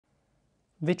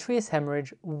Vitreous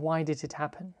hemorrhage, why did it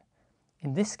happen?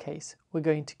 In this case, we're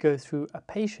going to go through a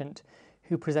patient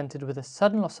who presented with a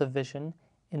sudden loss of vision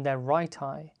in their right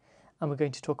eye, and we're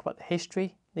going to talk about the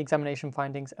history, the examination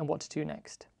findings, and what to do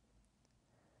next.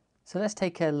 So let's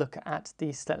take a look at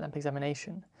the slit lamp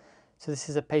examination. So this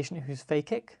is a patient who's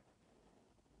phakic.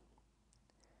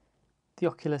 The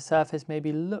ocular surface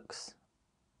maybe looks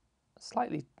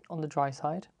slightly on the dry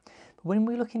side, but when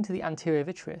we look into the anterior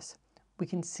vitreous, we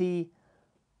can see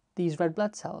these red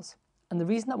blood cells. And the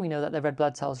reason that we know that they're red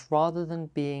blood cells rather than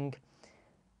being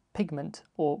pigment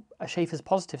or a Schaeffer's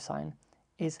positive sign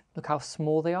is look how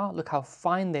small they are, look how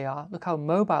fine they are, look how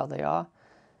mobile they are.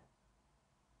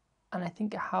 And I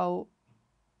think how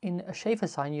in a Schaeffer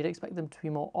sign you'd expect them to be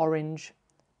more orange,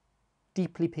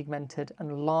 deeply pigmented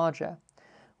and larger,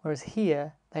 whereas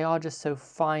here they are just so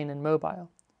fine and mobile.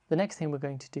 The next thing we're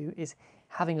going to do is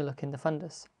having a look in the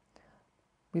fundus.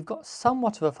 We've got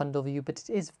somewhat of a fundal view, but it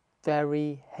is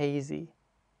very hazy.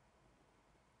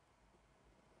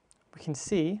 We can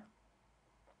see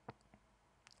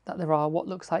that there are what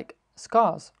looks like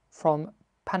scars from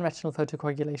panretinal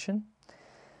photocoagulation,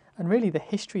 and really the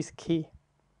history is key.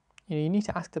 You need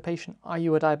to ask the patient, are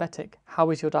you a diabetic? How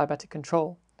is your diabetic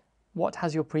control? What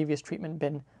has your previous treatment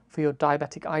been for your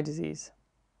diabetic eye disease?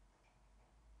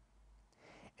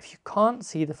 If you can't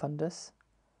see the fundus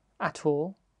at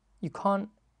all, you can't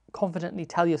confidently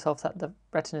tell yourself that the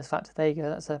retina is flat. There you go,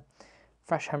 that's a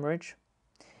fresh hemorrhage.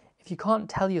 If you can't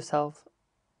tell yourself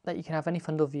that you can have any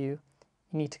fundal view,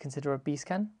 you need to consider a B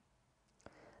scan.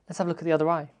 Let's have a look at the other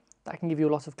eye. That can give you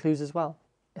a lot of clues as well,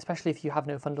 especially if you have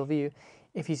no fundal view.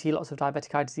 If you see lots of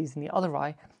diabetic eye disease in the other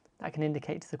eye, that can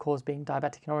indicate the cause being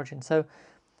diabetic in origin. So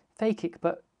phakic,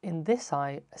 but in this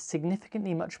eye,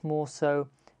 significantly much more so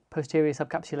posterior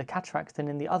subcapsular cataract than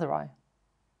in the other eye.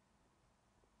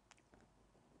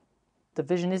 The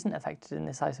vision isn't affected in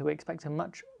this eye, so we expect a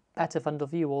much better fundal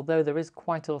view, although there is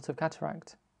quite a lot of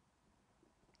cataract.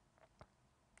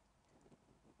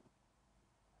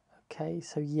 Okay,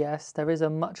 so yes, there is a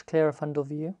much clearer fundal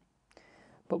view,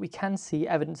 but we can see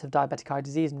evidence of diabetic eye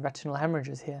disease and retinal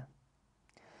hemorrhages here.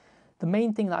 The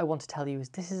main thing that I want to tell you is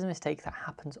this is a mistake that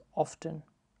happens often,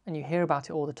 and you hear about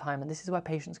it all the time, and this is where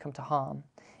patients come to harm,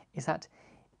 is that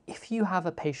if you have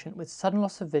a patient with sudden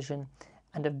loss of vision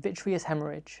and a vitreous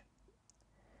hemorrhage,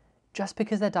 just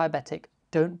because they're diabetic,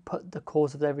 don't put the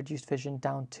cause of their reduced vision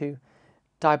down to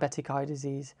diabetic eye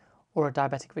disease or a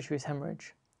diabetic vitreous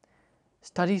hemorrhage.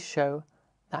 Studies show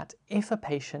that if a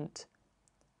patient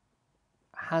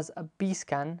has a B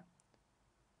scan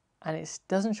and it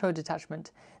doesn't show a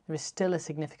detachment, there is still a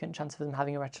significant chance of them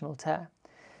having a retinal tear.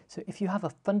 So if you have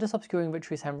a fundus obscuring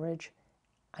vitreous hemorrhage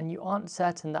and you aren't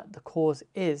certain that the cause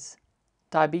is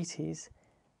diabetes,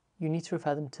 you need to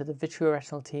refer them to the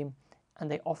vitreoretinal team, and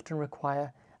they often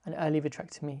require an early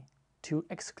vitrectomy to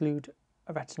exclude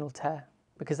a retinal tear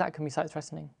because that can be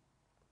sight-threatening.